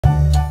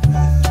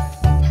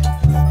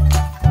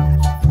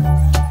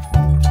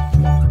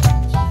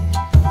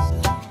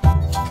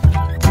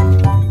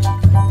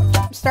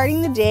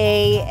starting the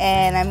day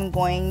and I'm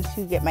going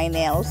to get my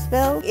nails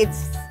filled.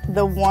 It's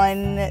the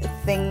one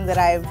thing that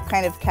I've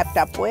kind of kept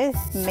up with.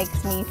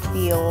 Makes me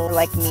feel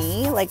like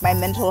me, like my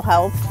mental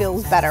health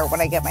feels better when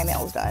I get my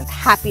nails done.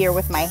 Happier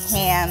with my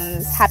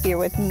hands, happier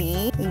with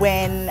me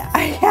when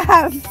I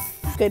have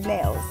good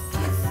nails.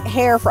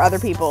 Hair for other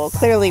people,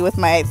 clearly with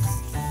my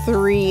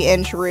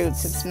 3-inch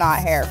roots, it's not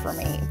hair for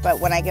me. But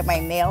when I get my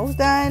nails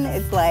done,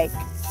 it's like,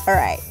 all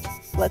right,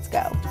 let's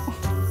go.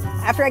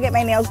 After I get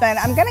my nails done,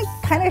 I'm gonna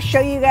kind of show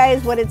you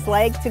guys what it's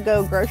like to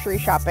go grocery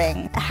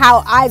shopping,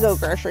 how I go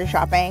grocery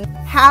shopping,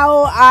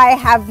 how I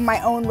have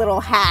my own little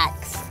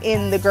hacks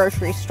in the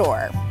grocery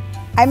store.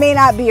 I may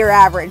not be your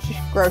average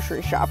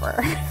grocery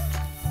shopper.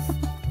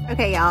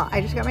 Okay, y'all,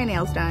 I just got my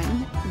nails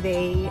done.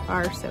 They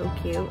are so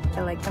cute.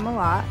 I like them a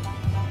lot.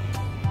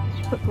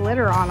 Just put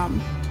glitter on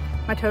them.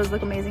 My toes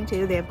look amazing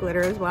too. They have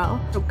glitter as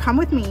well. So come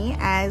with me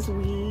as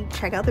we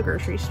check out the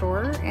grocery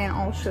store and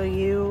I'll show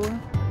you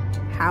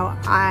how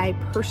I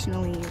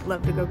personally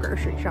love to go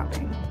grocery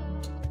shopping.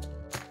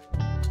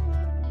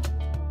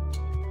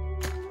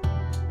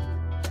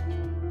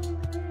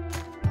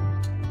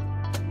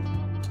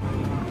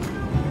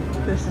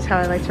 This is how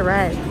I like to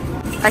ride.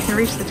 I can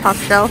reach the top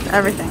shelf,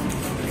 everything.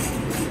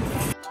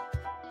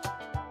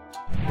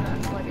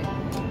 Plug it,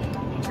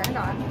 turn it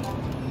on.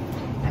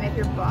 And if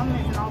your bum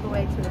isn't all the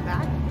way to the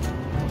back.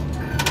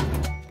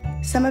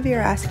 Some of you are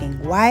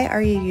asking, why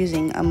are you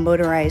using a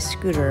motorized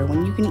scooter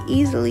when you can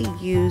easily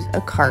use a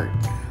cart?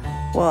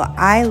 Well,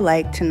 I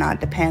like to not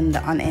depend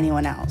on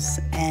anyone else,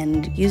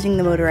 and using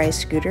the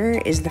motorized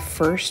scooter is the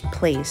first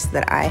place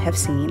that I have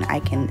seen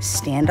I can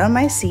stand on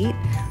my seat,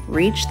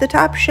 reach the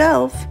top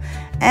shelf,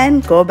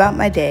 and go about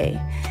my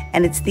day.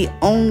 And it's the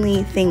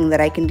only thing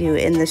that I can do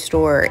in the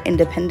store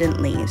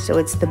independently, so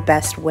it's the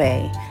best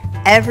way.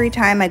 Every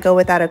time I go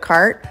without a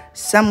cart,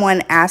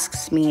 someone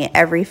asks me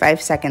every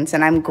 5 seconds,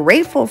 and I'm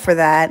grateful for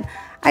that.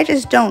 I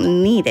just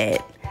don't need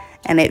it.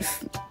 And it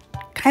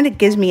kind of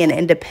gives me an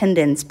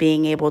independence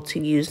being able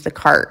to use the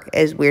cart,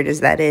 as weird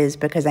as that is,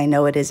 because I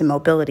know it is a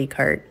mobility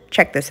cart.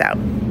 Check this out.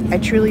 I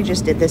truly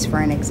just did this for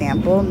an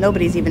example.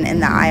 Nobody's even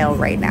in the aisle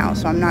right now,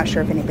 so I'm not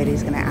sure if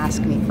anybody's gonna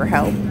ask me for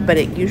help, but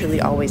it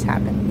usually always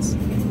happens.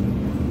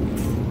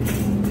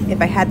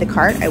 If I had the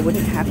cart, I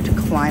wouldn't have to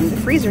climb the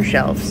freezer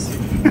shelves.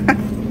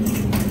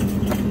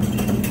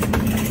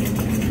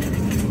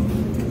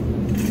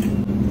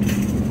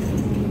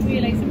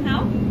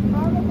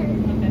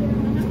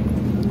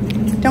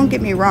 Don't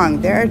get me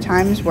wrong, there are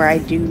times where I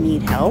do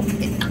need help,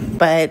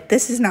 but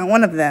this is not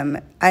one of them.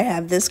 I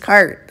have this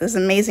cart, this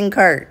amazing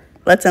cart.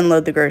 Let's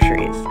unload the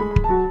groceries.